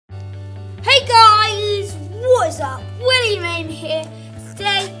up? William here.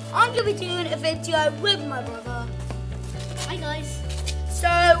 Today I'm going to be doing a video with my brother. Hi guys.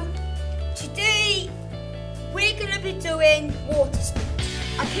 So today we're going to be doing water sports.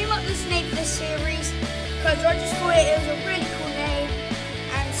 I came up with this name for this series because I just thought it was a really cool name.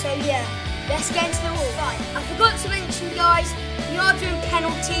 And so yeah, let's get into the water. Right, I forgot to mention guys, we are doing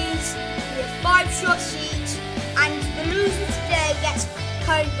penalties. We have 5 shots each, and the loser today gets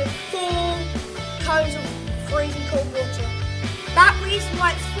covered with 4 cones of freezing cold water. That reason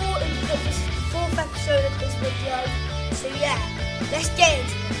why it's 4 is because this is the 4th episode of this video. So yeah, let's get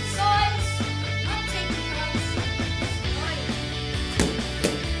into this. Guys, I'm taking guys. Right.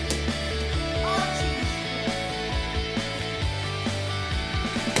 Archie's.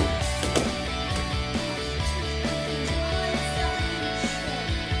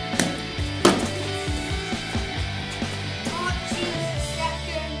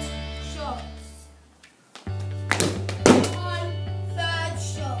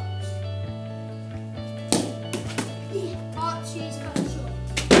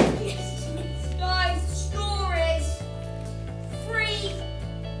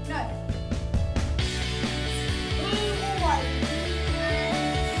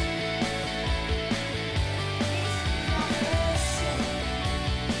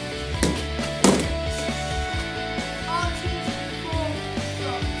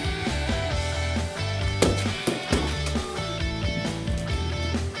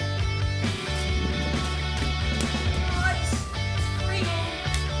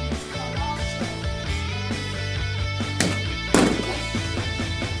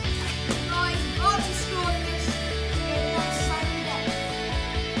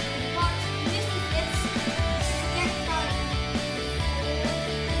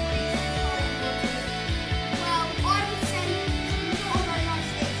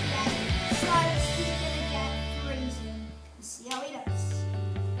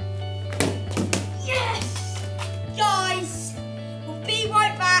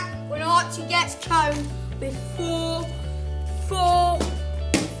 Archie gets cone with 4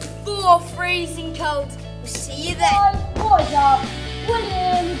 freezing cold. We'll see you then. Guys, what is up?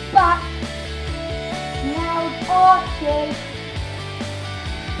 William is back. Now Archie.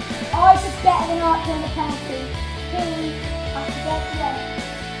 I did better than Archie on the penalty. He has to get left.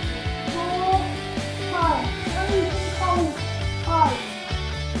 4 times. Freezing cold home.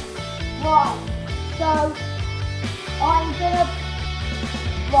 Right. So I'm gonna.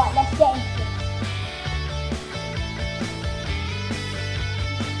 Right, let's get into it.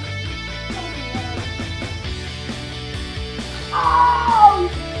 Oh!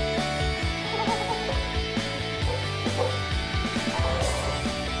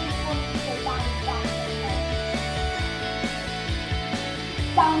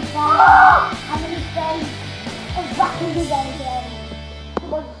 Down, down. And then he goes exactly again. It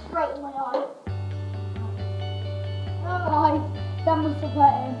goes straight in my eye. Guys. Someone's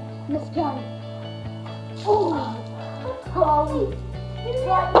forgotten. Let's go. Oh,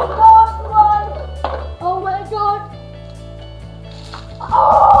 right, last one. Oh my god.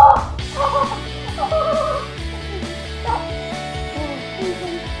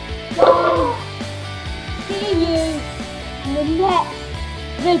 Oh, see you in the next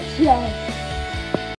video.